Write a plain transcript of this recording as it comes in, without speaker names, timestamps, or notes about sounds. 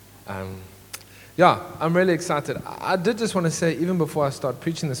Yeah, I'm really excited. I did just want to say, even before I start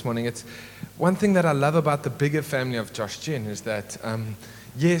preaching this morning, it's one thing that I love about the bigger family of Josh Gen is that,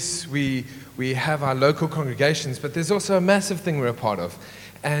 yes, we have our local congregations, but there's also a massive thing we're a part of.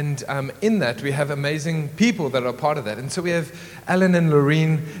 And in that, we have amazing people that are a part of that. And so we have Alan and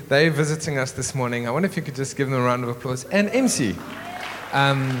Lorene. They're visiting us this morning. I wonder if you could just give them a round of applause. And MC.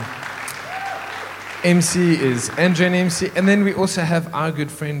 MC is Andrea and MC. And then we also have our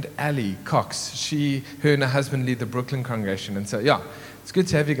good friend Ali Cox. Her and her husband lead the Brooklyn congregation. And so, yeah, it's good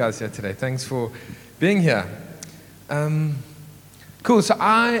to have you guys here today. Thanks for being here. Cool. So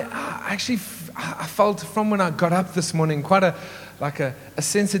I felt from when I got up this morning quite a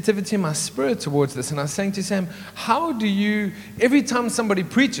sensitivity in my spirit towards this. And I was saying to Sam, how do you, every time somebody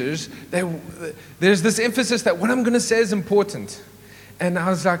preaches, there's this emphasis that what I'm going to say is important. And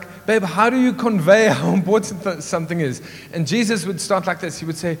I was like, babe, how do you convey how important something is? And Jesus would start like this. He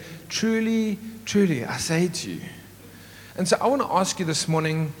would say, truly, truly, I say to you. And so I want to ask you this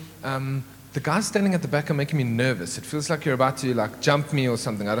morning, the guys standing at the back are making me nervous. It feels like you're about to jump me or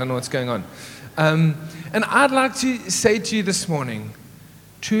something. I don't know what's going on. And I'd like to say to you this morning,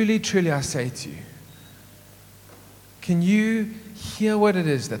 truly, truly, I say to you, can you hear what it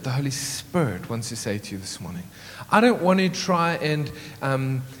is that the Holy Spirit wants to say to you this morning? I don't want to try and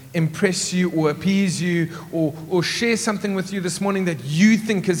impress you or appease you or share something with you this morning that you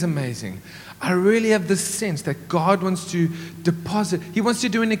think is amazing. I really have this sense that God wants to deposit. He wants to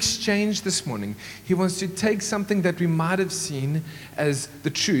do an exchange this morning. He wants to take something that we might have seen as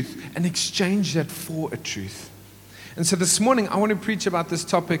the truth and exchange that for a truth. And so this morning, I want to preach about this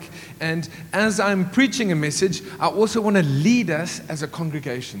topic. And as I'm preaching a message, I also want to lead us as a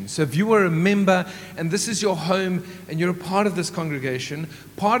congregation. So if you are a member and this is your home and you're a part of this congregation,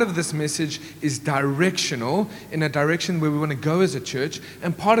 part of this message is directional, in a direction where we want to go as a church.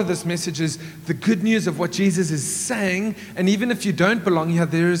 And part of this message is the good news of what Jesus is saying. And even if you don't belong here,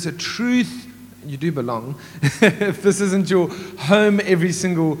 there is a truth. You do belong. If this isn't your home every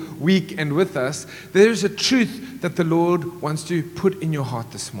single week and with us, there's a truth that the Lord wants to put in your heart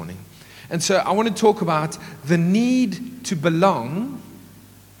this morning. And so I want to talk about the need to belong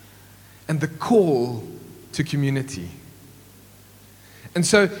and the call to community. And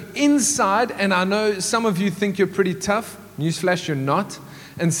so inside, and I know some of you think you're pretty tough. Newsflash, you're not.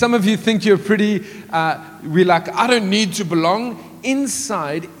 And some of you think you're pretty, we're like, I don't need to belong.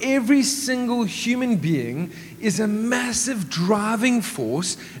 Inside every single human being is a massive driving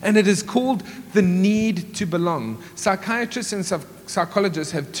force, and it is called the need to belong. Psychiatrists and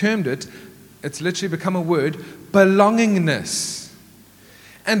psychologists have termed it, it's literally become a word, belongingness.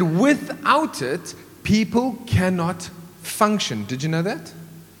 And without it, people cannot function. Did you know that?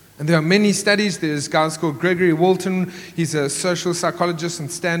 And there are many studies. There's guys called Gregory Walton. He's a social psychologist in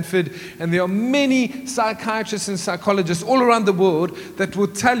Stanford. And there are many psychiatrists and psychologists all around the world that will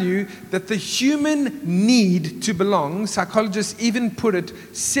tell you that the human need to belong, psychologists even put it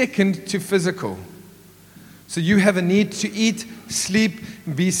second to physical. So you have a need to eat, sleep,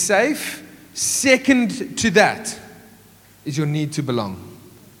 be safe. Second to that is your need to belong.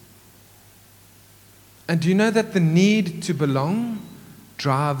 And do you know that the need to belong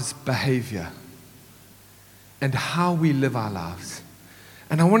drives behavior and how we live our lives?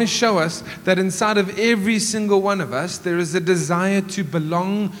 And I want to show us that inside of every single one of us, there is a desire to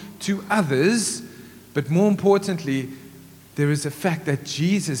belong to others, but more importantly, there is a fact that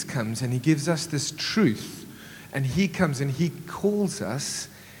Jesus comes and He gives us this truth, and He comes and He calls us,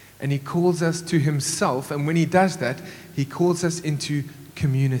 and He calls us to Himself, and when He does that, He calls us into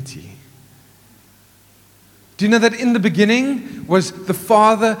community. Do you know that in the beginning was the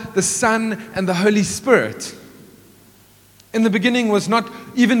Father, the Son, and the Holy Spirit? In the beginning was not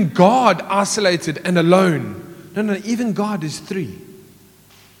even God isolated and alone. No, even God is three.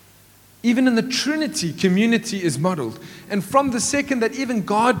 Even in the Trinity, community is modeled. And from the second that even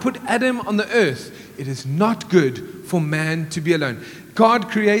God put Adam on the earth, it is not good for man to be alone. God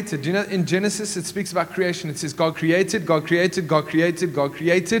created. Do you know in Genesis it speaks about creation. It says God created, God created, God created, God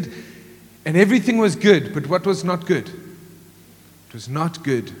created. And everything was good, but what was not good? It was not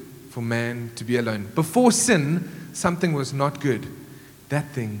good for man to be alone. Before sin, something was not good. That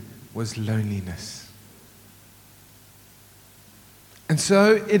thing was loneliness. And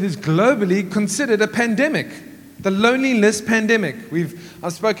so it is globally considered a pandemic. The loneliness pandemic.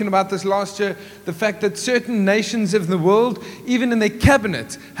 I've spoken about this last year, the fact that certain nations of the world, even in their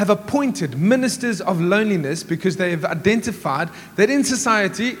cabinet, have appointed ministers of loneliness because they have identified that in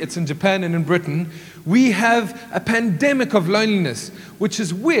society, it's in Japan and in Britain, we have a pandemic of loneliness, which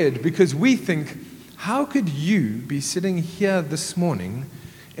is weird because we think, how could you be sitting here this morning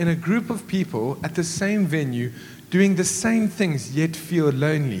in a group of people at the same venue doing the same things yet feel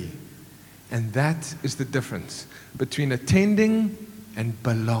lonely. And that is the difference between attending and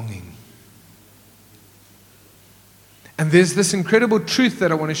belonging. And there's this incredible truth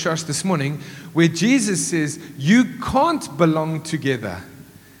that I want to show us this morning where Jesus says you can't belong together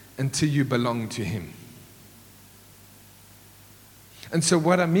until you belong to Him. And so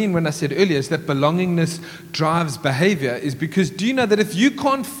what I mean when I said earlier is that belongingness drives behavior is because do you know that if you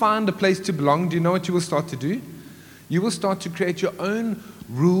can't find a place to belong, do you know what you will start to do? You will start to create your own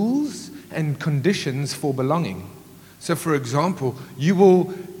rules and conditions for belonging. So for example, you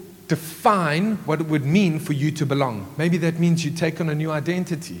will define what it would mean for you to belong. Maybe that means you take on a new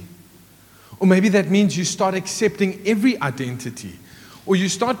identity. Or maybe that means you start accepting every identity. Or you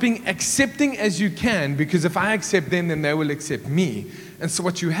start being accepting as you can, because if I accept them, then they will accept me. And so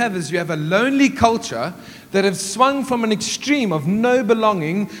what you have is you have a lonely culture that has swung from an extreme of no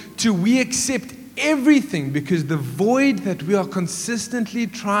belonging to we accept everything, because the void that we are consistently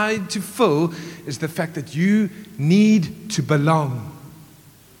trying to fill is the fact that you need to belong.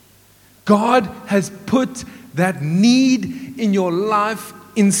 God has put that need in your life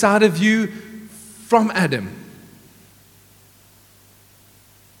inside of you from Adam.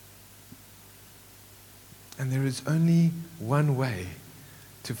 And there is only one way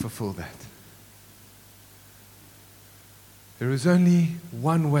to fulfill that. There is only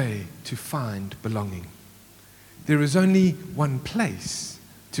one way to find belonging. There is only one place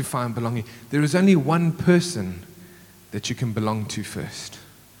to find belonging. There is only one person that you can belong to first.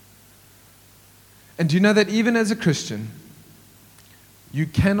 And do you know that even as a Christian, you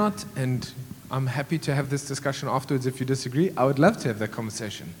cannot, and I'm happy to have this discussion afterwards if you disagree, I would love to have that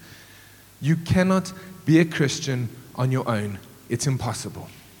conversation. You cannot be a Christian on your own. It's impossible.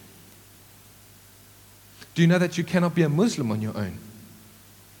 Do you know that you cannot be a Muslim on your own?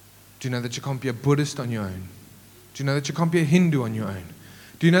 Do you know that you can't be a Buddhist on your own? Do you know that you can't be a Hindu on your own?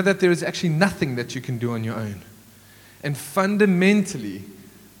 Do you know that there is actually nothing that you can do on your own? And fundamentally,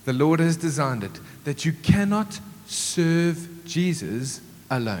 the Lord has designed it that you cannot serve Jesus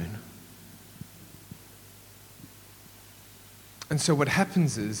alone. And so what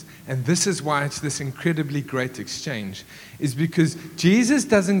happens is, and this is why it's this incredibly great exchange, is because Jesus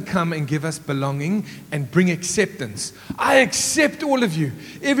doesn't come and give us belonging and bring acceptance. I accept all of you.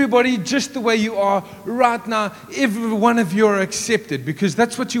 Everybody just the way you are right now, every one of you are accepted, because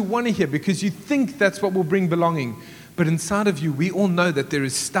that's what you want to hear, because you think that's what will bring belonging. But inside of you, we all know that there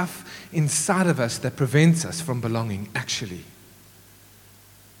is stuff inside of us that prevents us from belonging, actually.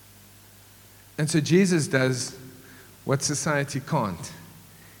 And so Jesus does what society can't.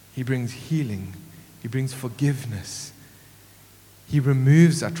 He brings healing. He brings forgiveness. He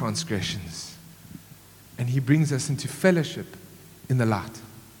removes our transgressions. And He brings us into fellowship in the light.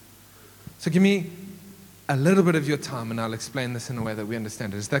 So give me a little bit of your time and I'll explain this in a way that we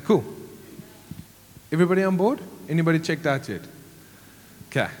understand it. Is that cool? Everybody on board? Anybody checked out yet?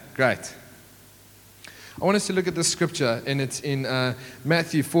 Okay, great. I want us to look at this scripture, and it's in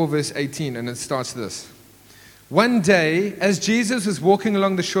Matthew 4 verse 18, and it starts this. One day, as Jesus was walking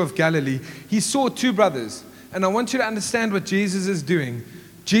along the shore of Galilee, He saw two brothers. And I want you to understand what Jesus is doing.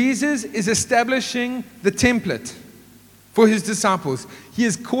 Jesus is establishing the template for His disciples. He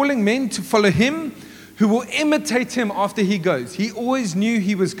is calling men to follow Him, who will imitate Him after He goes. He always knew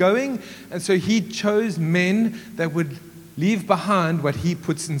He was going, and so He chose men that would leave behind what He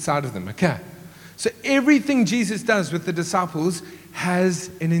puts inside of them. Okay? So everything Jesus does with the disciples has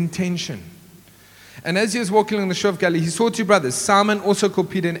an intention. And as He was walking along the shore of Galilee, He saw two brothers, Simon, also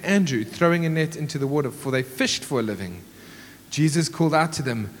called Peter, and Andrew, throwing a net into the water, for they fished for a living. Jesus called out to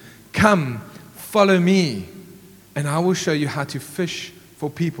them, "Come, follow me, and I will show you how to fish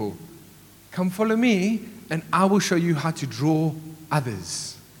for people." Come follow me, and I will show you how to draw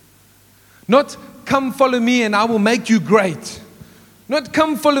others. Not, come follow me, and I will make you great. Not,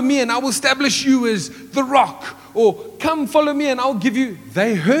 come follow me, and I will establish you as the rock. Or, come follow me, and I'll give you.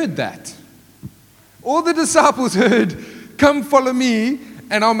 They heard that. All the disciples heard, come follow me,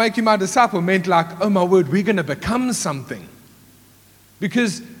 and I'll make you my disciple, meant like, oh my word, we're going to become something.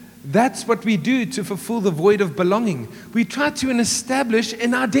 Because that's what we do to fulfill the void of belonging. We try to establish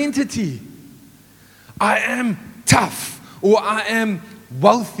an identity. I am tough, or I am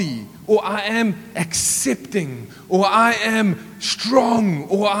wealthy, or I am accepting, or I am strong,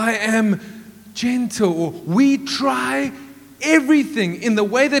 or I am gentle. Or we try everything in the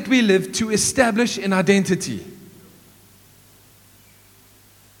way that we live to establish an identity.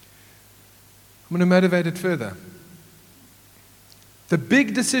 I'm going to motivate it further. The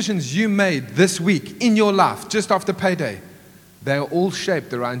big decisions you made this week in your life, just after payday, They are all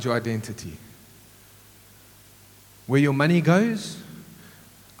shaped around your identity. Where your money goes,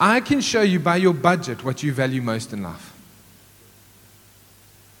 I can show you by your budget what you value most in life.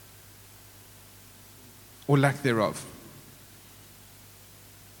 Or lack thereof.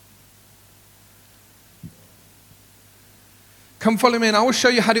 Come follow me and I will show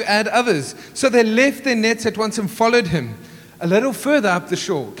you how to add others. So they left their nets at once and followed him. A little further up the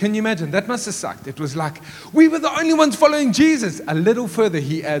shore. Can you imagine? That must have sucked. It was like, we were the only ones following Jesus. A little further,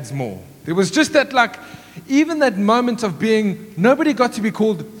 he adds more. There was just that, like, even that moment of being, nobody got to be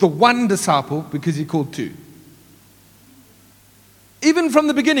called the one disciple because he called two. Even from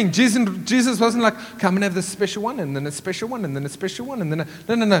the beginning, Jesus wasn't like, come and have this special one, and then a special one, and then a special one, and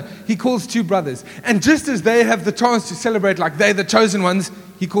then no. He calls two brothers. And just as they have the chance to celebrate like they're the chosen ones,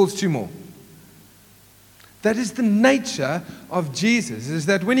 he calls two more. That is the nature of Jesus, is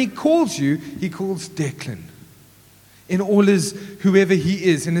that when he calls you, he calls Declan. In all his, whoever he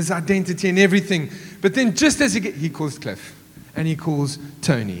is, in his identity and everything. But then just as he calls Cliff, and he calls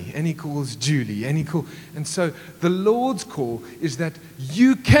Tony, and he calls Julie, and so the Lord's call is that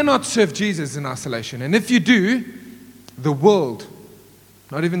you cannot serve Jesus in isolation. And if you do, the world,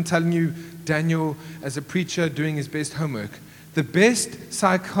 not even telling you Daniel as a preacher doing his best homework, the best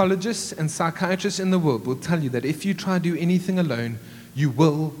psychologists and psychiatrists in the world will tell you that if you try to do anything alone, you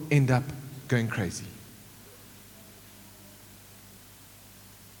will end up going crazy.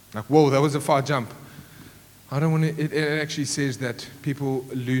 Like, whoa, that was a far jump. I don't want to, it actually says that people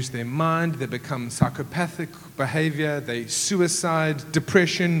lose their mind, they become psychopathic behavior, they suicide,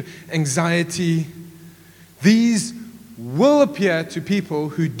 depression, anxiety. These will appear to people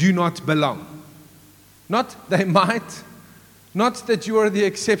who do not belong. Not they might, not that you are the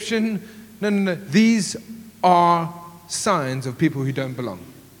exception. No. These are signs of people who don't belong.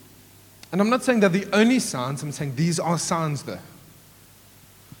 And I'm not saying they're the only signs, I'm saying these are signs though.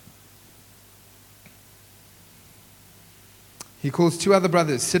 He calls two other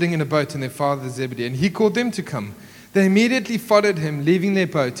brothers sitting in a boat in their father Zebedee, and he called them to come. They immediately followed him, leaving their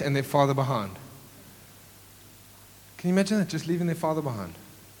boat and their father behind. Can you imagine that? Just leaving their father behind.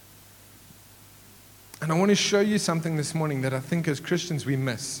 And I want to show you something this morning that I think as Christians we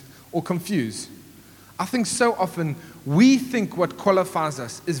miss or confuse. I think so often we think what qualifies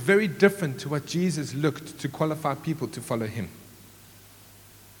us is very different to what Jesus looked to qualify people to follow him.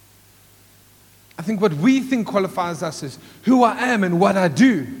 I think what we think qualifies us is who I am and what I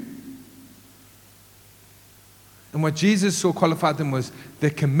do. And what Jesus saw qualified them was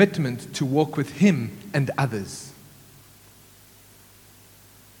their commitment to walk with him and others.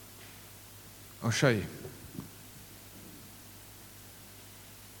 I'll show you.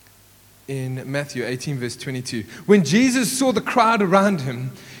 In Matthew 18, verse 22. When Jesus saw the crowd around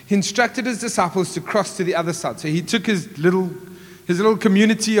him, he instructed his disciples to cross to the other side. So he took his little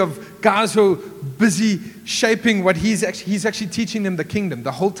community of guys who are busy shaping what he's actually teaching them the kingdom.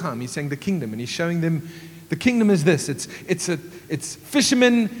 The whole time he's saying the kingdom, and he's showing them the kingdom is this. It's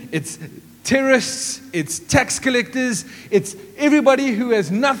fishermen, it's terrorists, it's tax collectors, it's everybody who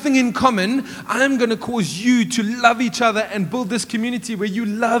has nothing in common. I'm going to cause you to love each other and build this community where you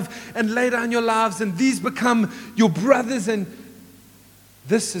love and lay down your lives, and these become your brothers, and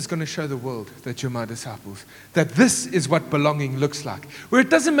this is going to show the world that you're my disciples. That this is what belonging looks like. Where it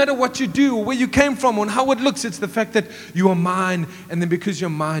doesn't matter what you do or where you came from or how it looks. It's the fact that you are mine, and then because you're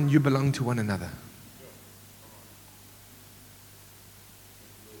mine, you belong to one another.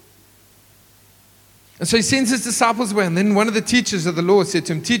 And so he sends his disciples away, and then one of the teachers of the law said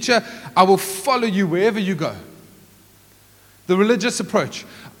to him, "Teacher, I will follow you wherever you go." The religious approach.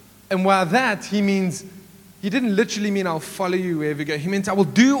 And by that, he didn't literally mean I'll follow you wherever you go. He meant I will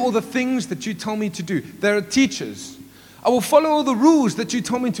do all the things that you tell me to do. There are teachers. I will follow all the rules that you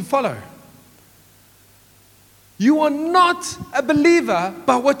told me to follow. You are not a believer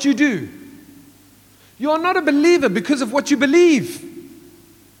by what you do. You are not a believer because of what you believe.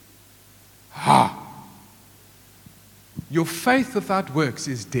 Your faith without works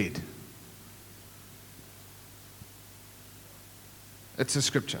is dead. It's a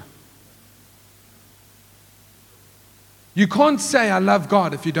scripture. You can't say, I love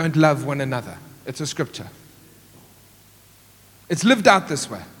God if you don't love one another. It's a scripture. It's lived out this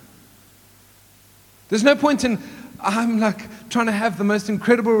way. There's no point in, I'm like trying to have the most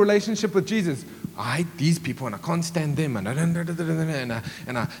incredible relationship with Jesus. I hate these people and I can't stand them and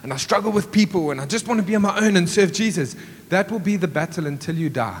I struggle with people and I just want to be on my own and serve Jesus. That will be the battle until you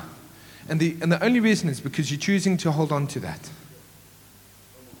die. And the only reason is because you're choosing to hold on to that.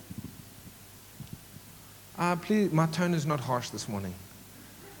 Please, my tone is not harsh this morning.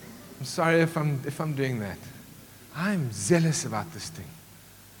 I'm sorry if I'm doing that. I'm zealous about this thing.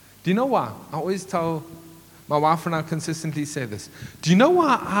 Do you know why? I always tell my wife and I consistently say this. Do you know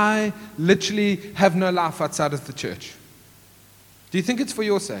why I literally have no life outside of the church? Do you think it's for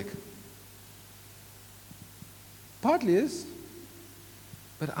your sake? Partly is.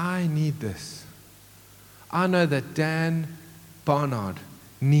 But I need this. I know that Dan Barnard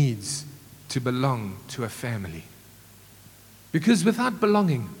needs to belong to a family. Because without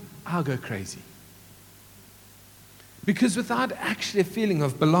belonging, I'll go crazy. Because without actually a feeling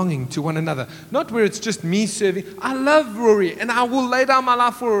of belonging to one another, not where it's just me serving. I love Rory, and I will lay down my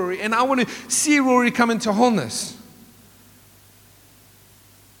life for Rory, and I want to see Rory come into wholeness.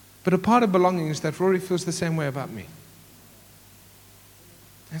 But a part of belonging is that Rory feels the same way about me.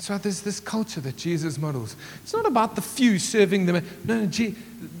 And so there's this culture that Jesus models. It's not about the few serving them. No,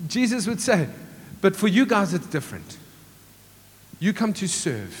 Jesus would say, but for you guys it's different. You come to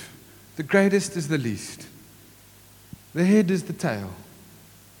serve. The greatest is the least. The head is the tail.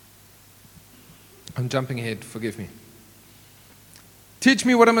 I'm jumping ahead, forgive me. Teach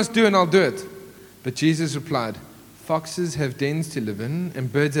me what I must do and I'll do it. But Jesus replied, foxes have dens to live in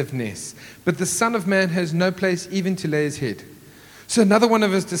and birds have nests, but the Son of Man has no place even to lay his head. So another one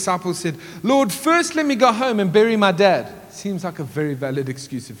of his disciples said, Lord, first let me go home and bury my dad. Seems like a very valid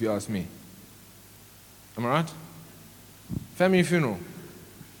excuse if you ask me. Am I right? Family funeral.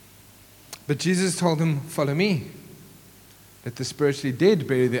 But Jesus told him, follow me. Let the spiritually dead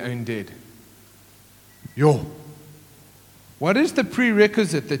bury their own dead. What is the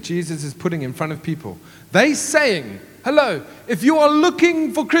prerequisite that Jesus is putting in front of people? They saying, hello, if you are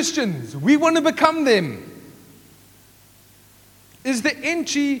looking for Christians, we want to become them. Is the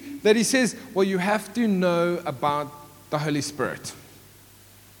entry that he says, well, you have to know about the Holy Spirit.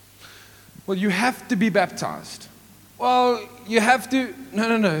 Well, you have to be baptized. Well, you have to...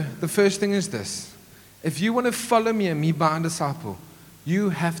 No. The first thing is this. If you want to follow me and me be a disciple, you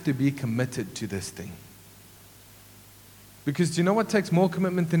have to be committed to this thing. Because do you know what takes more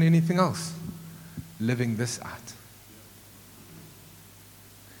commitment than anything else? Living this out.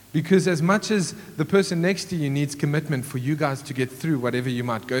 Because as much as the person next to you needs commitment for you guys to get through whatever you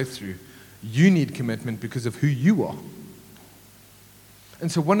might go through, you need commitment because of who you are.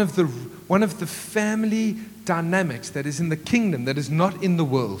 And so one of the family dynamics that is in the kingdom, that is not in the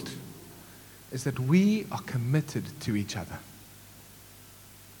world, is that we are committed to each other.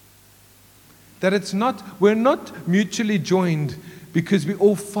 That we're not mutually joined because we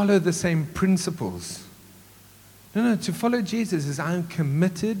all follow the same principles. No, to follow Jesus is I'm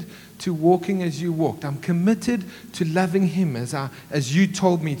committed to walking as you walked. I'm committed to loving him as you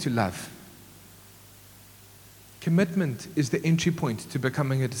told me to love. Commitment is the entry point to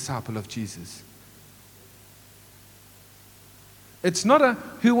becoming a disciple of Jesus. It's not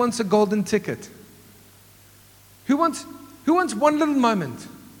who wants a golden ticket. Who wants one little moment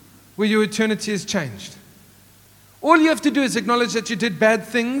where your eternity is changed? All you have to do is acknowledge that you did bad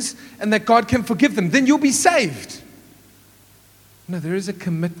things and that God can forgive them. Then you'll be saved. No, there is a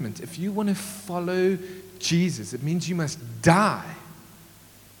commitment. If you want to follow Jesus, it means you must die.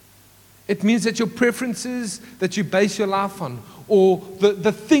 It means that your preferences that you base your life on, or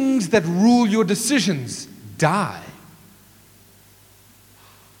the things that rule your decisions, die.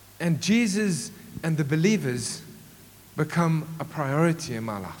 And Jesus and the believers become a priority in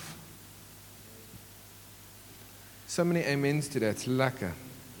my life. So many amens today. It's lekker.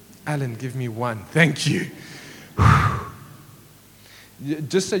 Alan, give me one. Thank you.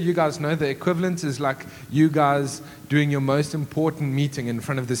 Just so you guys know, the equivalent is like you guys doing your most important meeting in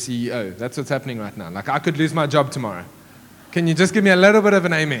front of the CEO. That's what's happening right now. Like I could lose my job tomorrow. Can you just give me a little bit of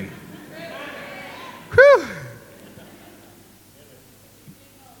an amen? Whew.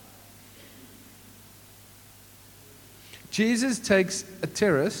 Jesus takes a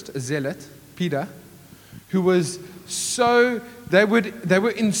terrorist, a zealot, Peter, who was they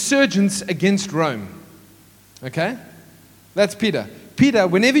were insurgents against Rome. Okay? That's Peter. Peter,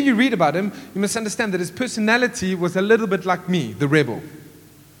 whenever you read about him, you must understand that his personality was a little bit like me, the rebel.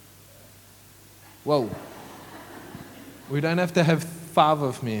 Whoa. We don't have to have 5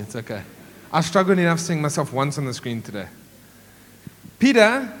 of me. It's okay. I struggled enough seeing myself once on the screen today.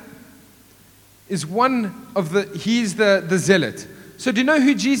 Peter is he's the zealot. So do you know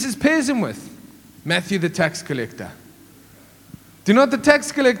who Jesus pairs him with? Matthew the tax collector. Do you know what the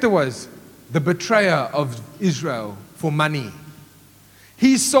tax collector was? The betrayer of Israel for money.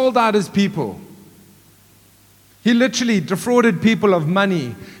 He sold out his people. He literally defrauded people of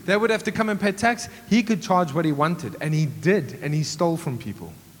money. They would have to come and pay tax. He could charge what he wanted, and he did, and he stole from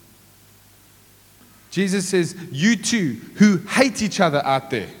people. Jesus says, you two who hate each other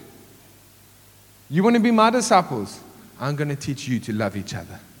out there, You want to be my disciples? I'm going to teach you to love each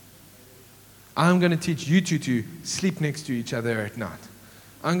other. I'm going to teach you two to sleep next to each other at night.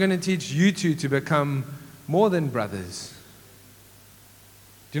 I'm going to teach you two to become more than brothers.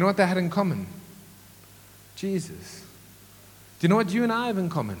 Do you know what they had in common? Jesus. Do you know what you and I have in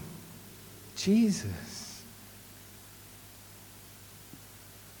common? Jesus.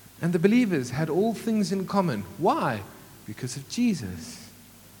 And the believers had all things in common. Why? Because of Jesus.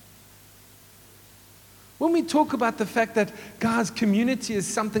 When we talk about the fact that, guys, community is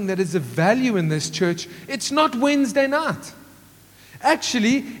something that is of value in this church, it's not Wednesday night.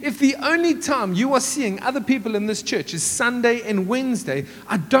 Actually, if the only time you are seeing other people in this church is Sunday and Wednesday,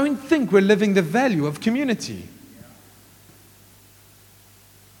 I don't think we're living the value of community.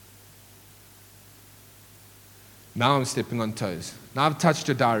 Now I'm stepping on toes. Now I've touched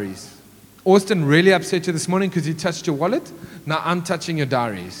your diaries. Austin really upset you this morning because he touched your wallet. Now I'm touching your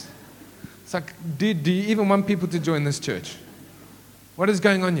diaries. It's like, do you even want people to join this church? What is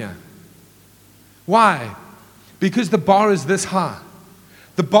going on here? Why? Because the bar is this high.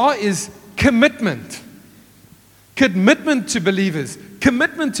 The bar is commitment. Commitment to believers.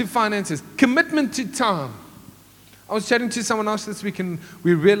 Commitment to finances. Commitment to time. I was chatting to someone else this week and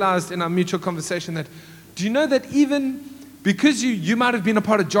we realized in our mutual conversation that, do you know that even because you might have been a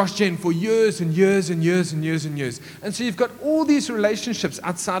part of Josh Gen for years and years and years and years and years. And so you've got all these relationships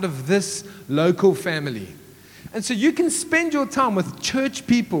outside of this local family. And so you can spend your time with church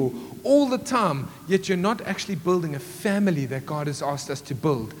people all the time, yet you're not actually building a family that God has asked us to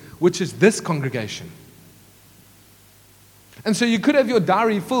build, which is this congregation. And so you could have your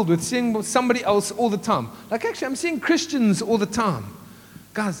diary filled with seeing somebody else all the time. Like, actually, I'm seeing Christians all the time.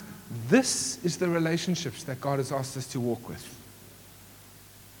 Guys, this is the relationships that God has asked us to walk with.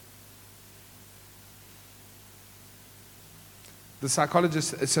 The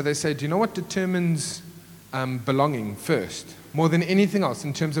psychologists, so they say, do you know what determines belonging first? More than anything else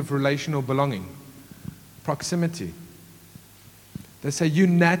in terms of relational belonging? Proximity. They say you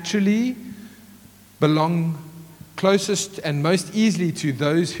naturally belong closest and most easily to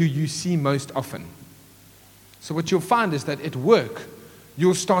those who you see most often. So what you'll find is that at work,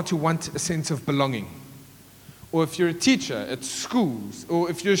 you'll start to want a sense of belonging. Or if you're a teacher at schools, or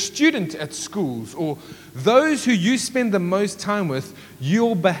if you're a student at schools, or those who you spend the most time with,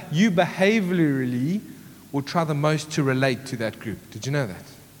 you behaviorally will try the most to relate to that group. Did you know that?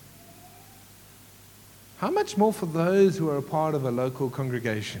 How much more for those who are a part of a local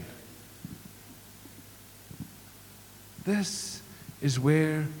congregation? This is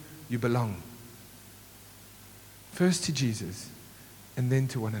where you belong. First to Jesus, and then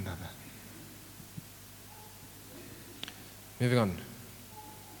to one another. Moving on.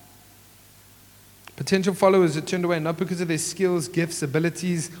 Potential followers are turned away not because of their skills, gifts,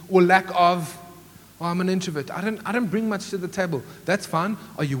 abilities, or lack of. Oh, I'm an introvert. I don't bring much to the table. That's fine.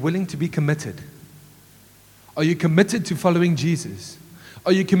 Are you willing to be committed? Are you committed to following Jesus?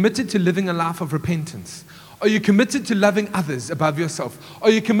 Are you committed to living a life of repentance? Are you committed to loving others above yourself? Are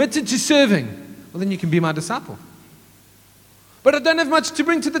you committed to serving? Well, then you can be my disciple. But I don't have much to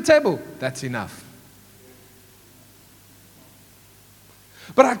bring to the table. That's enough.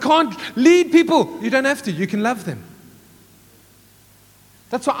 But I can't lead people. You don't have to. You can love them.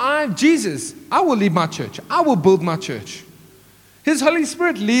 That's why Jesus, I will lead my church. I will build my church. His Holy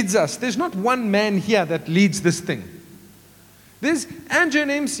Spirit leads us. There's not one man here that leads this thing. There's Andrew and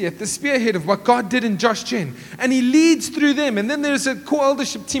MC at the spearhead of what God did in Josh Gen. And he leads through them. And then there's a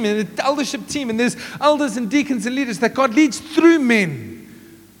co-eldership team and an eldership team. And there's elders and deacons and leaders that God leads through men.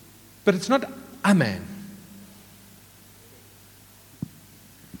 But it's not a man.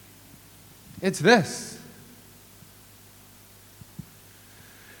 It's this.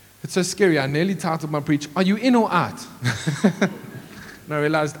 It's so scary. I nearly titled my preach, Are you in or out? And I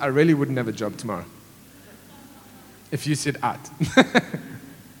realized I really wouldn't have a job tomorrow if you said out.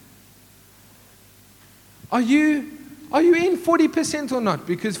 Are you in 40% or not?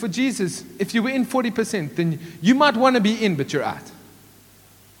 Because for Jesus, if you were in 40%, then you might want to be in, but you're out.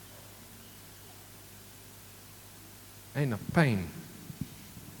 Ain't no pain.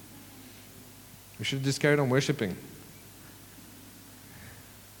 We should have just carried on worshiping.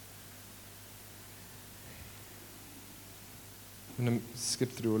 I'm going to skip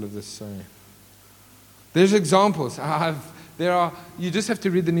through all of this, sorry. There's examples. You just have to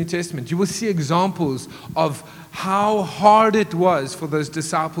read the New Testament. You will see examples of how hard it was for those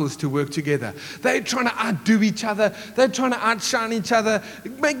disciples to work together. They're trying to outdo each other. They're trying to outshine each other.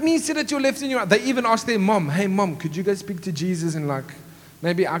 Make me sit at your left and your right. They even asked their mom, hey, mom, could you go speak to Jesus and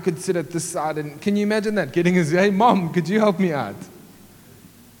maybe I could sit at this side. And can you imagine that? Hey, mom, could you help me out?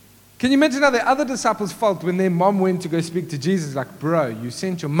 Can you imagine how the other disciples felt when their mom went to go speak to Jesus? Like, bro, you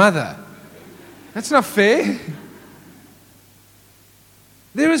sent your mother. That's not fair.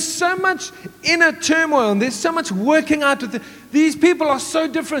 There is so much inner turmoil and there's so much working out with these people are so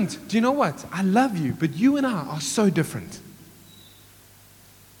different. Do you know what? I love you, but you and I are so different.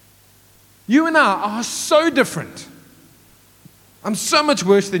 You and I are so different. I'm so much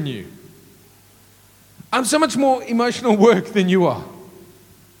worse than you. I'm so much more emotional work than you are.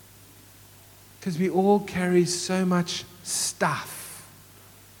 Because we all carry so much stuff.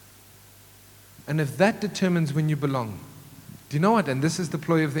 And if that determines when you belong, do you know what? And this is the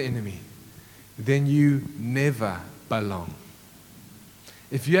ploy of the enemy. Then you never belong.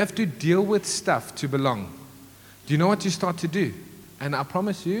 If you have to deal with stuff to belong, do you know what you start to do? And I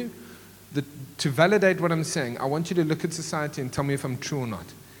promise you, that to validate what I'm saying, I want you to look at society and tell me if I'm true or not.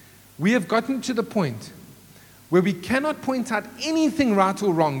 We have gotten to the point where we cannot point out anything right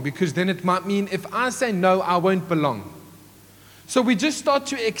or wrong, because then it might mean if I say no, I won't belong. So we just start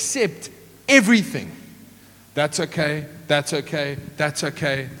to accept everything. That's okay, that's okay, that's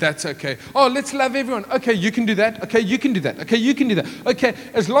okay, that's okay. Oh, let's love everyone. Okay, you can do that. Okay, you can do that. Okay, you can do that. Okay,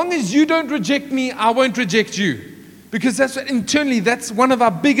 as long as you don't reject me, I won't reject you. Because that's what, internally, that's one of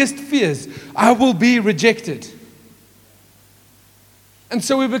our biggest fears. I will be rejected. And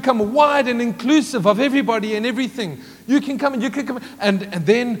so we become wide and inclusive of everybody and everything. You can come and you can come. And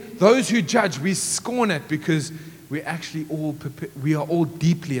then those who judge, we scorn it because we are all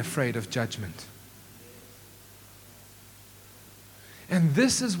deeply afraid of judgment. And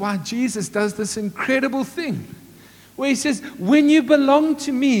this is why Jesus does this incredible thing, where he says, when you belong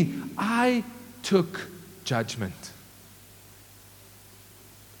to me, I took judgment.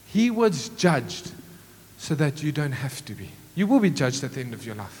 He was judged so that you don't have to be. You will be judged at the end of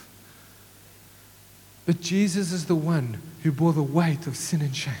your life. But Jesus is the one who bore the weight of sin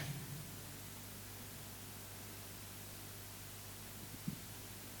and shame.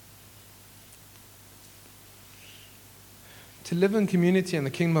 To live in community in the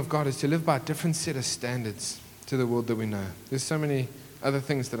kingdom of God is to live by a different set of standards to the world that we know. There's so many other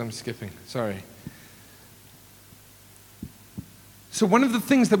things that I'm skipping. Sorry. So one of the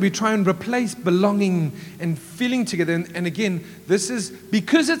things that we try and replace belonging and feeling together, and again, this is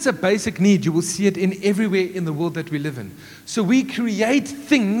because it's a basic need, you will see it in everywhere in the world that we live in. So we create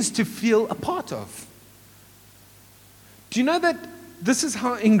things to feel a part of. Do you know that this is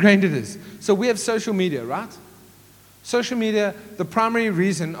how ingrained it is? So we have social media, right? Social media, the primary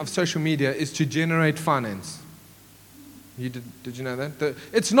reason of social media is to generate finance. Did you know that?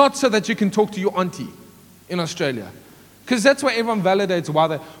 It's not so that you can talk to your auntie in Australia. Because that's why everyone validates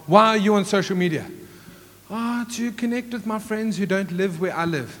why are you on social media? To connect with my friends who don't live where I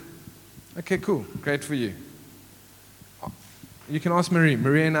live. Okay, cool. Great for you. You can ask Marie.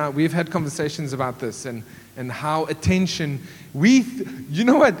 Marie and I, we've had conversations about this and how attention, you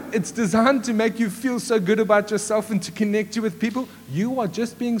know what? It's designed to make you feel so good about yourself and to connect you with people. You are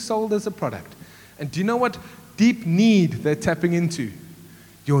just being sold as a product. And do you know what deep need they're tapping into?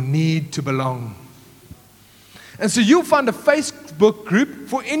 Your need to belong. And so you'll find a Facebook group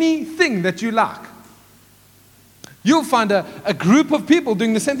for anything that you like. You'll find a group of people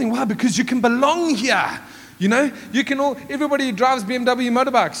doing the same thing. Why? Because you can belong here. You know, everybody who drives BMW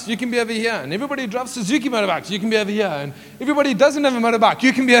motorbikes, you can be over here. And everybody who drives Suzuki motorbikes, you can be over here. And everybody who doesn't have a motorbike,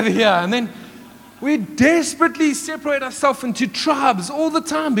 you can be over here. And then we desperately separate ourselves into tribes all the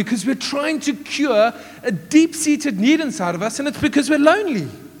time because we're trying to cure a deep-seated need inside of us, and it's because we're lonely.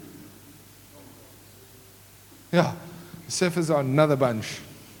 Yeah, surfers are another bunch.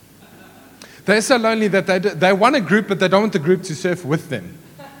 They're so lonely that they want a group, but they don't want the group to surf with them.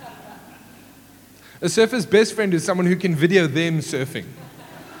 A surfer's best friend is someone who can video them surfing.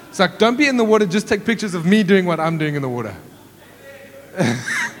 It's like, don't be in the water, just take pictures of me doing what I'm doing in the water.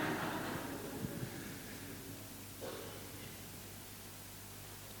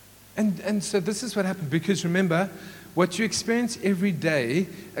 And so this is what happened, because remember, what you experience every day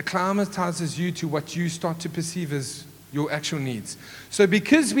acclimatizes you to what you start to perceive as your actual needs. So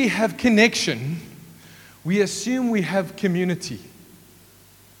because we have connection, we assume we have community.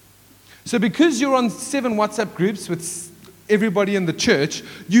 So because you're on 7 WhatsApp groups with everybody in the church,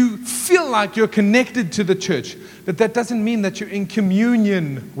 you feel like you're connected to the church. But that doesn't mean that you're in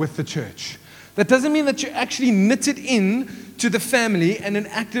communion with the church. That doesn't mean that you're actually knitted in to the family and an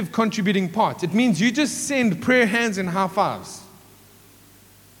active contributing part. It means you just send prayer hands and high fives.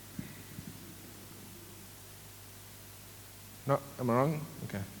 No, am I wrong?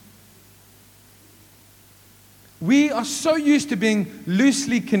 Okay. We are so used to being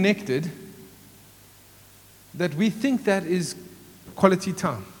loosely connected that we think that is quality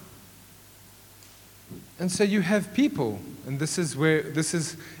time. And so you have people, and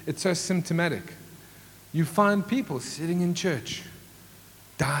it's so symptomatic. You find people sitting in church,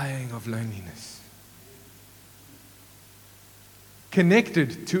 dying of loneliness.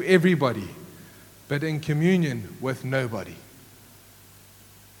 Connected to everybody, but in communion with nobody.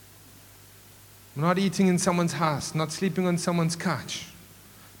 Not eating in someone's house, not sleeping on someone's couch,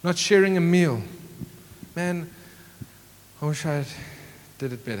 not sharing a meal. Man, I wish I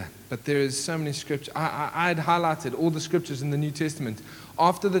did it better. But there is so many scriptures. I had highlighted all the scriptures in the New Testament.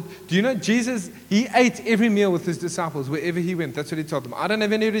 Do you know Jesus, he ate every meal with his disciples wherever he went. That's what he told them. I don't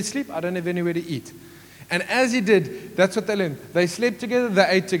have anywhere to sleep. I don't have anywhere to eat. And as he did, that's what they learned. They slept together, they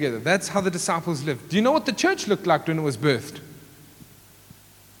ate together. That's how the disciples lived. Do you know what the church looked like when it was birthed?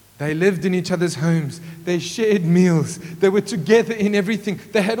 They lived in each other's homes. They shared meals. They were together in everything.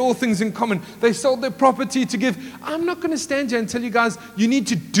 They had all things in common. They sold their property to give. I'm not going to stand here and tell you guys, you need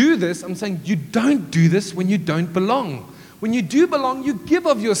to do this. I'm saying you don't do this when you don't belong. When you do belong, you give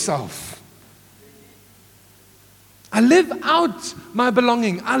of yourself. I live out my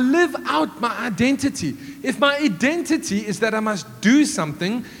belonging. I live out my identity. If my identity is that I must do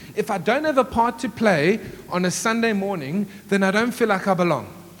something, if I don't have a part to play on a Sunday morning, then I don't feel like I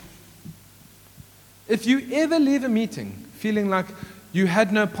belong. If you ever leave a meeting feeling like you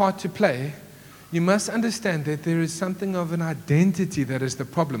had no part to play, you must understand that there is something of an identity that is the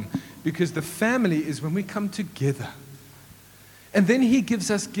problem. Because the family is when we come together. And then he gives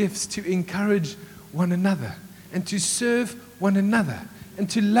us gifts to encourage one another and to serve one another and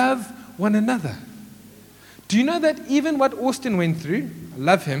to love one another. Do you know that even what Austin went through, I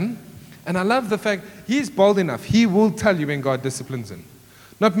love him, and I love the fact he's bold enough. He will tell you when God disciplines him.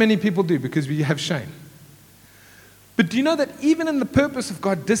 Not many people do because we have shame. But do you know that even in the purpose of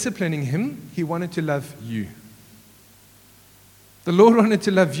God disciplining him, he wanted to love you? The Lord wanted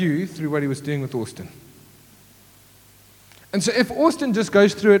to love you through what he was doing with Austin. And so if Austin just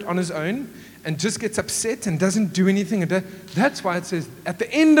goes through it on his own and just gets upset and doesn't do anything, that's why it says at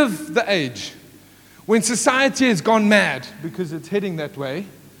the end of the age, when society has gone mad because it's heading that way,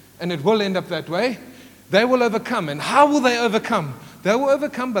 and it will end up that way, they will overcome. And how will they overcome? They will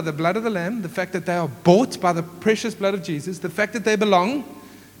overcome by the blood of the Lamb, the fact that they are bought by the precious blood of Jesus, the fact that they belong,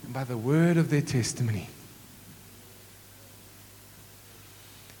 and by the word of their testimony.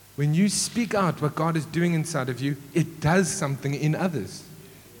 When you speak out what God is doing inside of you, it does something in others.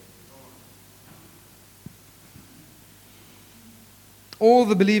 All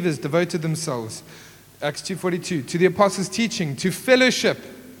the believers devoted themselves, Acts 2:42, to the apostles' teaching, to fellowship.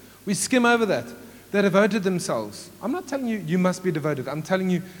 We skim over that. They devoted themselves. I'm not telling you must be devoted. I'm telling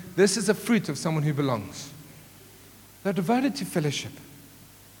you this is a fruit of someone who belongs. They're devoted to fellowship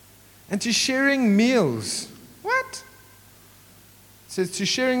and to sharing meals. What? It says to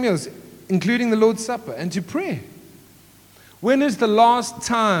sharing meals, including the Lord's Supper, and to prayer. When is the last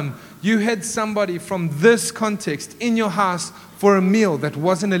time you had somebody from this context in your house for a meal that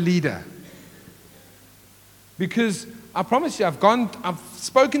wasn't a leader? Because I promise you, I've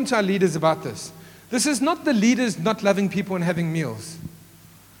spoken to our leaders about this. This is not the leaders not loving people and having meals.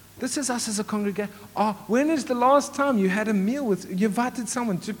 This is us as a congregation. When is the last time you had a meal you invited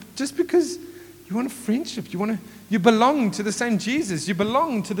someone just because you want a friendship, you belong to the same Jesus, you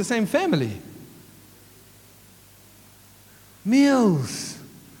belong to the same family. Meals.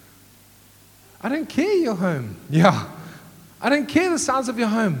 I don't care your home. Yeah. I don't care the size of your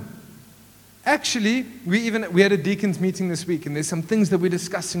home. Actually, we had a deacons meeting this week, and there's some things that we're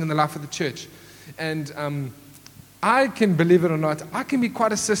discussing in the life of the church. And I can, believe it or not, I can be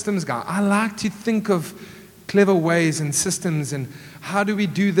quite a systems guy. I like to think of clever ways and systems and how do we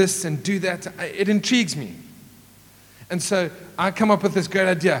do this and do that. It intrigues me. And so I come up with this great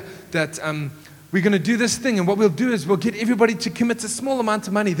idea that we're going to do this thing, and what we'll do is we'll get everybody to commit a small amount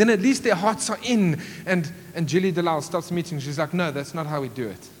of money. Then at least their hearts are in. And Julie Delisle stops the meeting. She's like, no, that's not how we do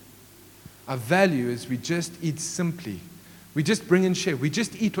it. Our value is we just eat simply. We just bring and share. We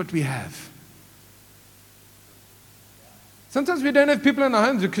just eat what we have. Sometimes we don't have people in our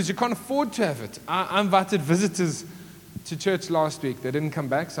homes because you can't afford to have it. I invited visitors to church last week. They didn't come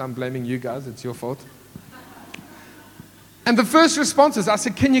back, so I'm blaming you guys. It's your fault. And the first response is, I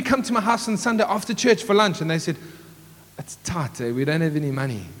said, can you come to my house on Sunday after church for lunch? And they said, it's tight, eh? We don't have any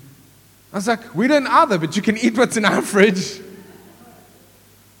money. I was like, we don't either, but you can eat what's in our fridge.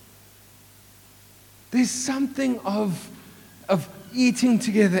 There's something of eating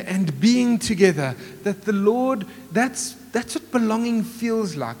together and being together that the Lord, that's what belonging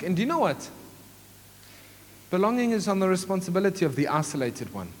feels like. And do you know what? Belonging is on the responsibility of the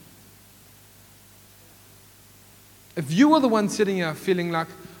isolated one. If you were the one sitting here feeling like,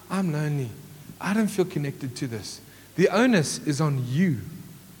 I'm lonely, I don't feel connected to this. The onus is on you.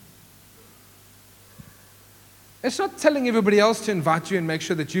 It's not telling everybody else to invite you and make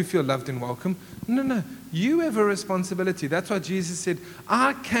sure that you feel loved and welcome. No. You have a responsibility. That's why Jesus said,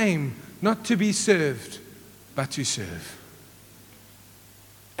 I came not to be served, but to serve.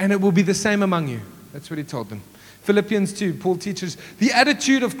 And it will be the same among you. That's what he told them. Philippians 2, Paul teaches, the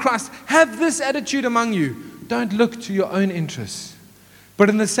attitude of Christ. Have this attitude among you. Don't look to your own interests. But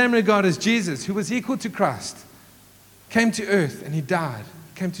in the same regard as Jesus, who was equal to Christ, came to earth and he died.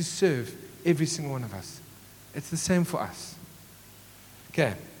 He came to serve every single one of us. It's the same for us.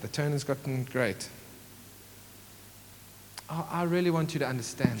 Okay, the tone has gotten great. I really want you to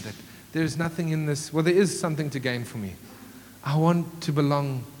understand that there is nothing in this. Well, there is something to gain for me. I want to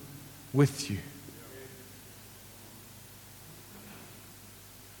belong with you.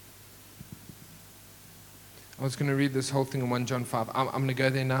 I was going to read this whole thing in 1 John 5. I'm going to go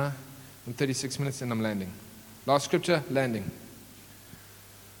there now in 36 minutes and I'm landing. Last scripture, landing.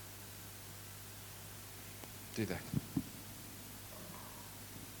 Do that.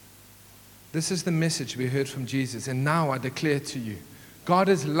 This is the message we heard from Jesus, and now I declare to you, God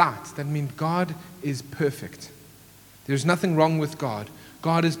is light. That means God is perfect. There's nothing wrong with God.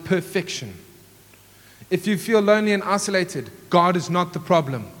 God is perfection. If you feel lonely and isolated, God is not the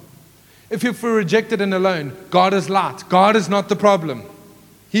problem. If you feel rejected and alone, God is light. God is not the problem.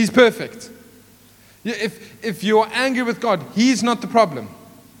 He's perfect. If you're angry with God, He's not the problem.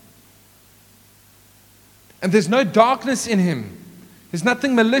 And there's no darkness in Him. There's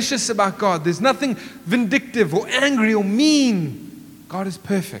nothing malicious about God. There's nothing vindictive or angry or mean. God is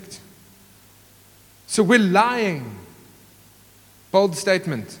perfect. So we're lying. Bold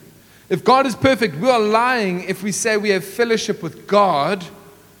statement. If God is perfect, we are lying if we say we have fellowship with God,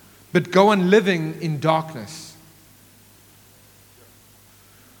 but go on living in darkness.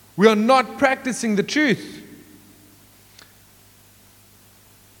 We are not practicing the truth.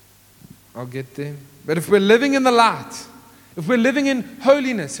 I'll get there. But if we're living in the light, if we're living in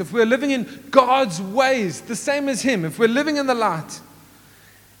holiness, if we're living in God's ways, the same as Him, if we're living in the light,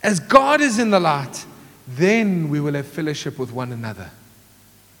 as God is in the light, then we will have fellowship with one another.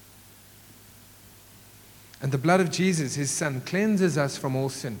 And the blood of Jesus, His Son, cleanses us from all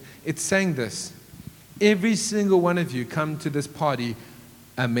sin. It's saying this: every single one of you come to this party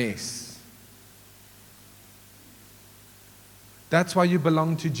a mess. That's why you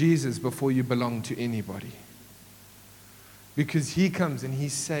belong to Jesus before you belong to anybody. Because He comes and He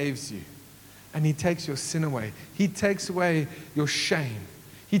saves you. And He takes your sin away. He takes away your shame.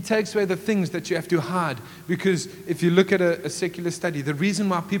 He takes away the things that you have to hide. Because if you look at a secular study, the reason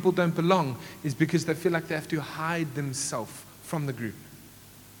why people don't belong is because they feel like they have to hide themselves from the group.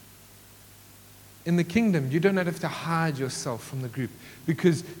 In the kingdom, you don't have to hide yourself from the group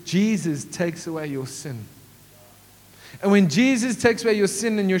because Jesus takes away your sin. And when Jesus takes away your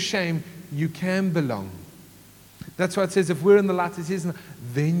sin and your shame, you can belong. That's why it says, if we're in the light, it says,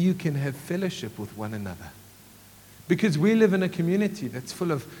 then you can have fellowship with one another. Because we live in a community that's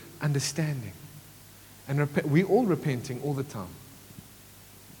full of understanding. And we're all repenting all the time.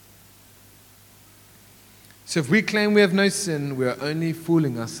 So if we claim we have no sin, we're only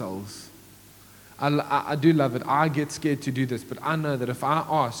fooling ourselves. I do love it. I get scared to do this, but I know that if I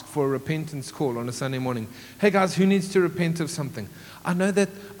ask for a repentance call on a Sunday morning, hey guys, who needs to repent of something? I know that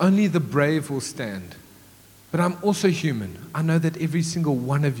only the brave will stand. But I'm also human. I know that every single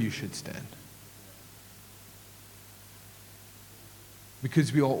one of you should stand.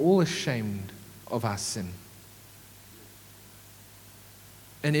 Because we are all ashamed of our sin.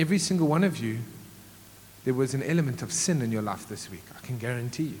 And every single one of you, there was an element of sin in your life this week. I can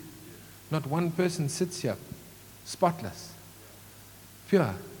guarantee you. Not one person sits here spotless,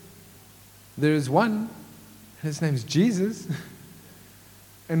 pure. There is one, and His name's Jesus.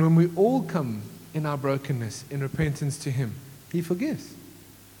 And when we all come in our brokenness, in repentance to Him, He forgives.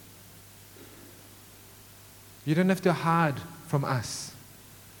 You don't have to hide from us.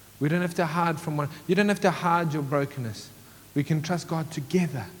 We don't have to hide from one. You don't have to hide your brokenness. We can trust God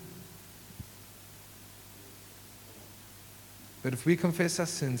together. But if we confess our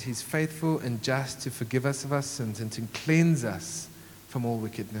sins, He's faithful and just to forgive us of our sins and to cleanse us from all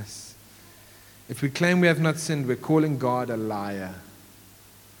wickedness. If we claim we have not sinned, we're calling God a liar.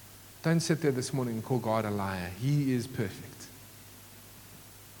 Don't sit there this morning and call God a liar. He is perfect.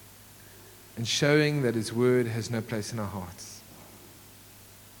 And showing that His word has no place in our hearts.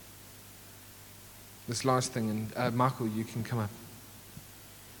 This last thing, and Michael, you can come up.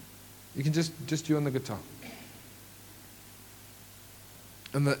 You can just you on the guitar.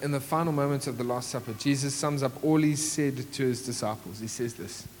 In the final moments of the Last Supper, Jesus sums up all He said to His disciples. He says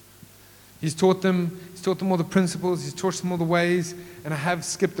this: He's taught them all the principles, he's taught them all the ways, and I have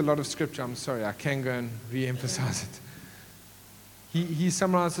skipped a lot of scripture. I'm sorry, I can go and re-emphasize it. He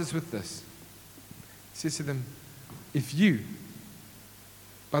summarizes with this. He says to them, if you,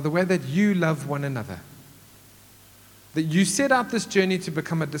 by the way that you love one another, that you set out this journey to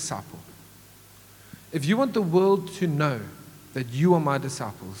become a disciple, if you want the world to know that you are my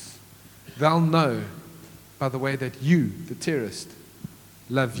disciples, they'll know by the way that you, the terrorist,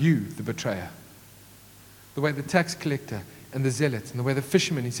 love you, the betrayer. The way the tax collector and the zealot, and the way the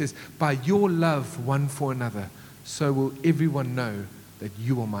fisherman, he says, by your love one for another, so will everyone know that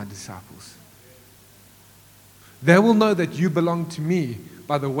you are my disciples. They will know that you belong to me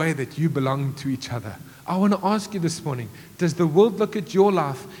by the way that you belong to each other. I want to ask you this morning, does the world look at your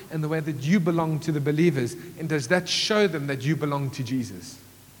life and the way that you belong to the believers, and does that show them that you belong to Jesus?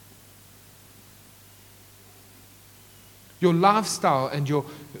 Your lifestyle and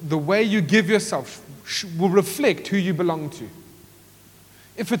the way you give yourself will reflect who you belong to.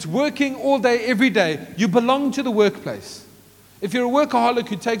 If it's working all day, every day, you belong to the workplace. If you're a workaholic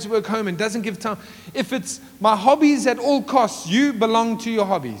who takes work home and doesn't give time, if it's my hobbies at all costs, you belong to your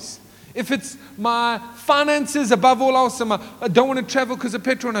hobbies. If it's my finances above all else, and I don't want to travel because of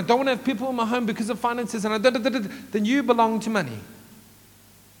petrol, and I don't want to have people in my home because of finances, and then you belong to money.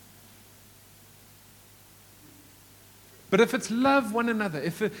 But if it's love one another,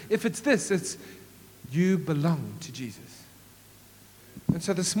 if it's this, it's you belong to Jesus. And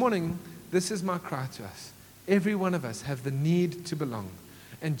so this morning, this is my cry to us. Every one of us have the need to belong.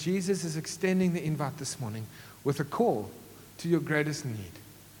 And Jesus is extending the invite this morning with a call to your greatest need.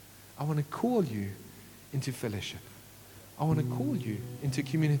 I want to call you into fellowship. I want to call you into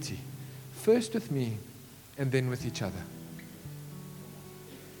community. First with me and then with each other.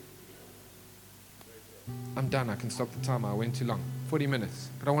 I'm done. I can stop the timer. I went too long. 40 minutes.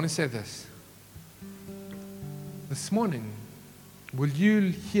 But I want to say this. This morning, will you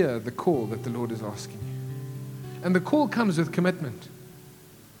hear the call that the Lord is asking you? And the call comes with commitment.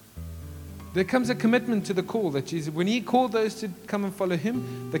 There comes a commitment to the call that Jesus, when he called those to come and follow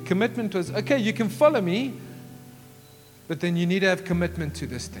him, the commitment was, okay, you can follow me, but then you need to have commitment to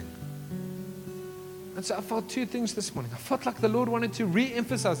this thing. And so I felt two things this morning. I felt like the Lord wanted to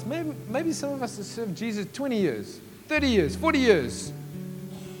re-emphasize. Maybe some of us have served Jesus 20 years, 30 years, 40 years.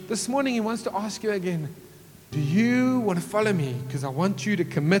 This morning he wants to ask you again, do you want to follow me? Because I want you to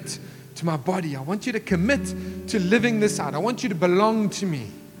commit to my body. I want you to commit to living this out. I want you to belong to me.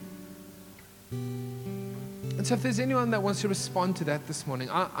 And so if there's anyone that wants to respond to that this morning,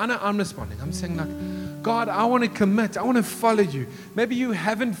 I know I'm responding. I'm saying like, God, I want to commit. I want to follow you. Maybe you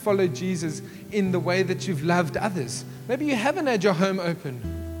haven't followed Jesus in the way that you've loved others. Maybe you haven't had your home open.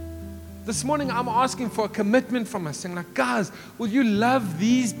 This morning I'm asking for a commitment from us, saying like, guys, will you love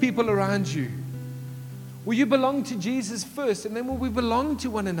these people around you? Will you belong to Jesus first, and then will we belong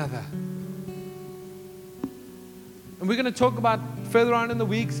to one another? And we're going to talk about further on in the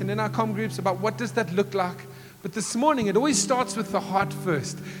weeks and in our comm groups about what does that look like. But this morning, it always starts with the heart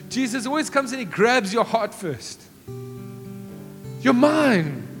first. Jesus always comes and he grabs your heart first. You're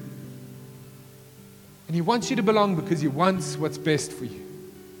mine. And he wants you to belong because he wants what's best for you.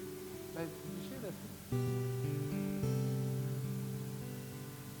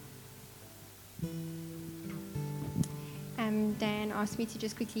 Dan asked me to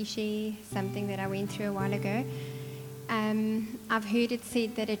just quickly share something that I went through a while ago. I've heard it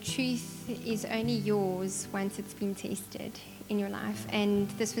said that a truth is only yours once it's been tested in your life, and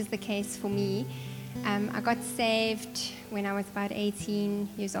this was the case for me. I got saved when I was about 18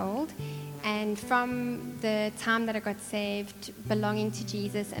 years old, and from the time that I got saved, belonging to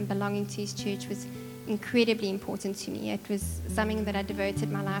Jesus and belonging to his church was incredibly important to me. It was something that I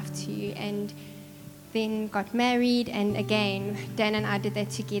devoted my life to, and then got married, and again, Dan and I did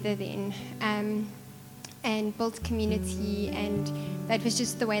that together then. And built community, and that was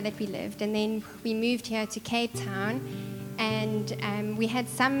just the way that we lived. And then we moved here to Cape Town, and we had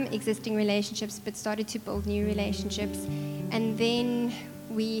some existing relationships but started to build new relationships. And then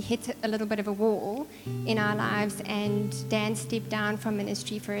we hit a little bit of a wall in our lives, and Dan stepped down from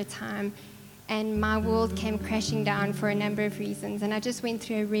ministry for a time, and my world came crashing down for a number of reasons, and I just went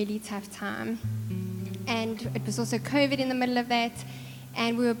through a really tough time. And it was also COVID in the middle of that,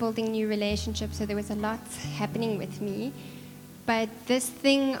 and we were building new relationships, so there was a lot happening with me. But this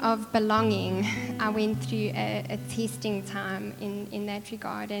thing of belonging, I went through a testing time in that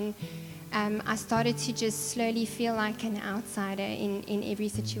regard, and I started to just slowly feel like an outsider in every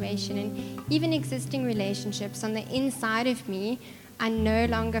situation. And even existing relationships on the inside of me, I no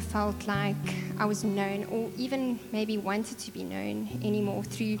longer felt like I was known or even maybe wanted to be known anymore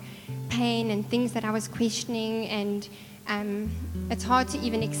through pain and things that I was questioning. And it's hard to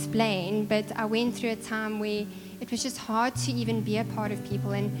even explain, but I went through a time where it was just hard to even be a part of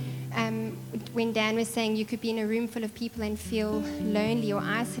people. And when Dan was saying you could be in a room full of people and feel lonely or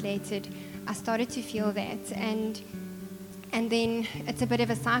isolated, I started to feel that. And then it's a bit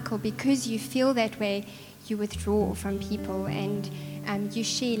of a cycle. Because you feel that way, you withdraw from people, and you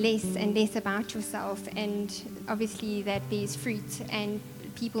share less and less about yourself, and obviously that bears fruit, and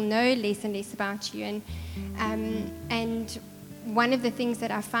people know less and less about you. And one of the things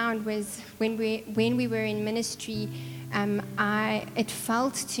that I found was when we were in ministry, it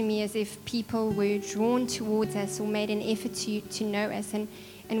felt to me as if people were drawn towards us or made an effort to know us. And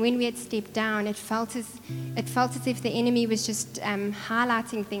when we had stepped down, it felt as if the enemy was just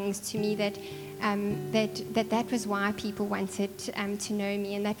highlighting things to me that was why people wanted to know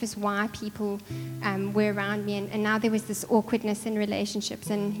me, and that was why people were around me. And now there was this awkwardness in relationships,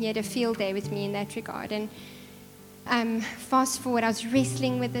 and he had a field day with me in that regard. And fast forward, I was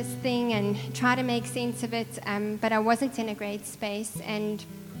wrestling with this thing and trying to make sense of it, but I wasn't in a great space. And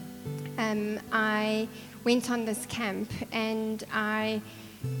I went on this camp, and I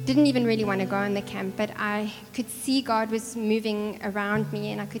didn't even really want to go on the camp, but I could see God was moving around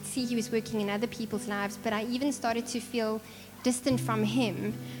me, and I could see he was working in other people's lives, but I even started to feel distant from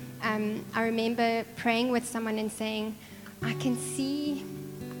him. I remember praying with someone and saying, I can see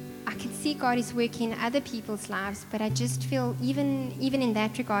God is working in other people's lives, but I just feel even in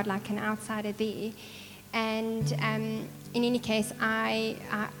that regard like an outsider there. And in any case, I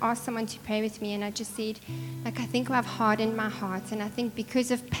asked someone to pray with me, and I just said, I think I've hardened my heart, and I think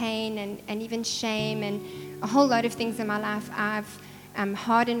because of pain and even shame and a whole lot of things in my life, I've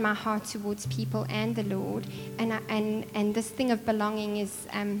hardened my heart towards people and the Lord. And this thing of belonging is,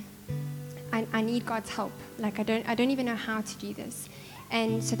 I need God's help. I don't even know how to do this.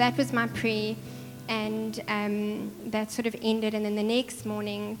 And so that was my prayer. And that sort of ended. And then the next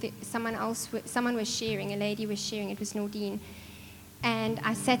morning, someone was sharing, a lady was sharing, it was Nordine. And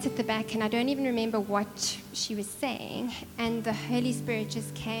I sat at the back, and I don't even remember what she was saying. And the Holy Spirit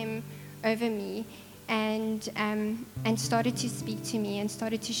just came over me and started to speak to me and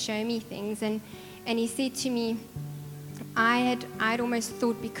started to show me things. And he said to me, I'd almost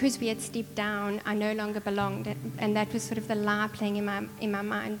thought because we had stepped down, I no longer belonged. And that was sort of the lie playing in my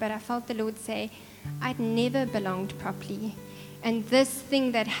mind. But I felt the Lord say, I'd never belonged properly. And this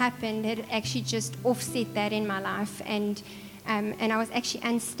thing that happened had actually just offset that in my life. And I was actually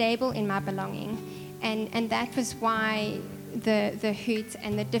unstable in my belonging. And that was why the hurt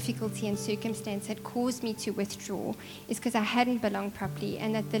and the difficulty and circumstance had caused me to withdraw, is because I hadn't belonged properly.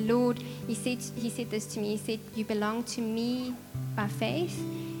 And that the Lord, he said this to me, he said, you belong to me by faith,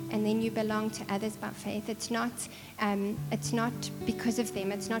 and then you belong to others by faith. It's not because of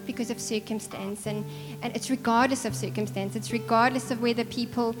them. It's not because of circumstance, and it's regardless of circumstance. It's regardless of whether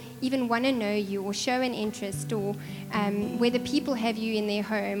people even want to know you or show an interest, or whether people have you in their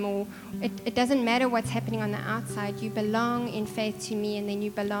home, or it doesn't matter what's happening on the outside. You belong in faith to me, and then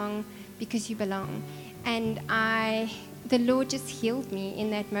you belong because you belong. And the Lord just healed me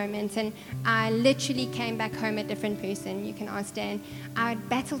in that moment, and I literally came back home a different person. You can ask Dan. I'd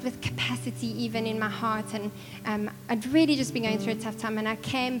battled with capacity even in my heart, and I'd really just been going through a tough time, and I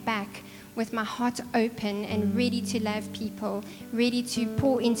came back with my heart open and ready to love people, ready to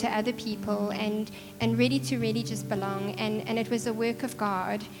pour into other people, and ready to really just belong. And it was a work of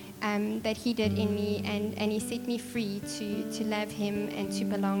God that he did in me, and he set me free to love him and to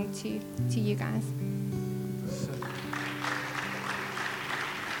belong to you guys.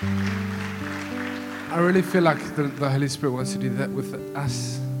 I really feel like the Holy Spirit wants to do that with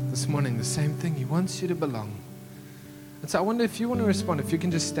us this morning. The same thing. He wants you to belong. And so I wonder if you want to respond, if you can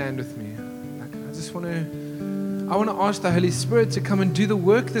just stand with me. I want to ask the Holy Spirit to come and do the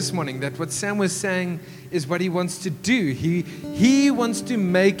work this morning. That what Sam was saying is what he wants to do. He wants to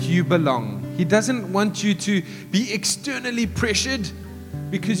make you belong. He doesn't want you to be externally pressured,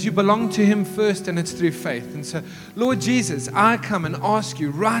 because you belong to him first, and it's through faith. And so, Lord Jesus, I come and ask you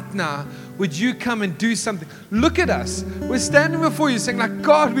right now, would you come and do something? Look at us. We're standing before you saying,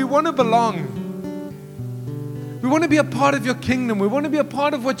 God, we want to belong. We want to be a part of your kingdom. We want to be a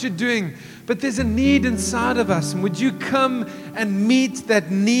part of what you're doing. But there's a need inside of us. And would you come and meet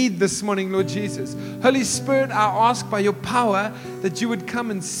that need this morning, Lord Jesus? Holy Spirit, I ask by your power that you would come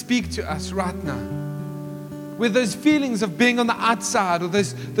and speak to us right now. With those feelings of being on the outside, or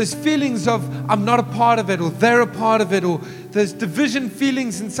those feelings of I'm not a part of it, or they're a part of it, or those division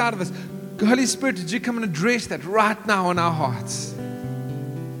feelings inside of us. Holy Spirit, did you come and address that right now in our hearts?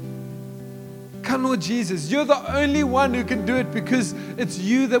 Come, Lord Jesus, you're the only one who can do it because it's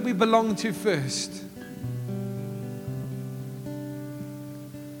you that we belong to first.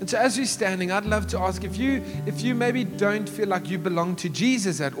 And so as we're standing, I'd love to ask if you maybe don't feel like you belong to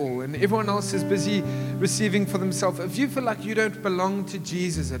Jesus at all, and everyone else is busy receiving for themselves, if you feel like you don't belong to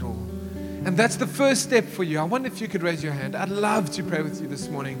Jesus at all, and that's the first step for you, I wonder if you could raise your hand. I'd love to pray with you this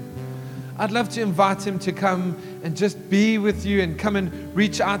morning. I'd love to invite him to come and just be with you and come and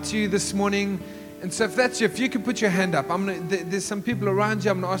reach out to you this morning. And so if that's you, if you could put your hand up, there's some people around you.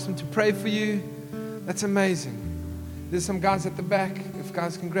 I'm going to ask them to pray for you. That's amazing. There's some guys at the back, if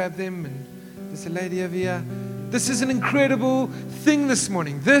guys can grab them. And there's a lady over here. This is an incredible thing this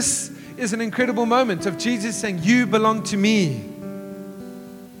morning. This is an incredible moment of Jesus saying, you belong to me.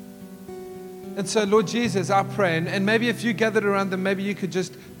 And so, Lord Jesus, I pray, and maybe if you gathered around them, maybe you could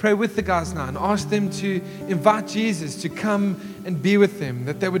just pray with the guys now and ask them to invite Jesus to come and be with them,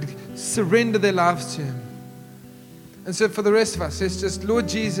 that they would surrender their lives to him. And so for the rest of us, it's just, Lord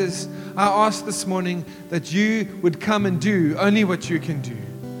Jesus, I ask this morning that you would come and do only what you can do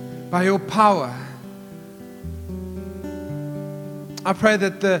by your power. I pray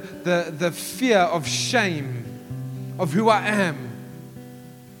that the fear of shame of who I am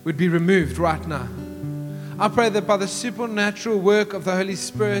would be removed right now. I pray that by the supernatural work of the Holy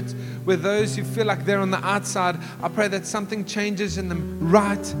Spirit, with those who feel like they're on the outside, I pray that something changes in them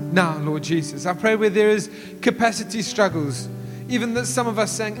right now, Lord Jesus. I pray where there is capacity struggles, even that some of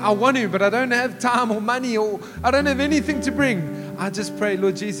us saying, I want to, but I don't have time or money, or I don't have anything to bring. I just pray,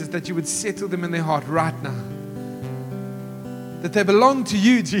 Lord Jesus, that you would settle them in their heart right now. That they belong to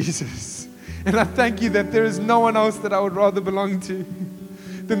you, Jesus. And I thank you that there is no one else that I would rather belong to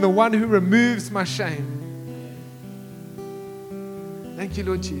than the one who removes my shame. Thank you,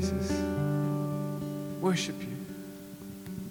 Lord Jesus. Worship you.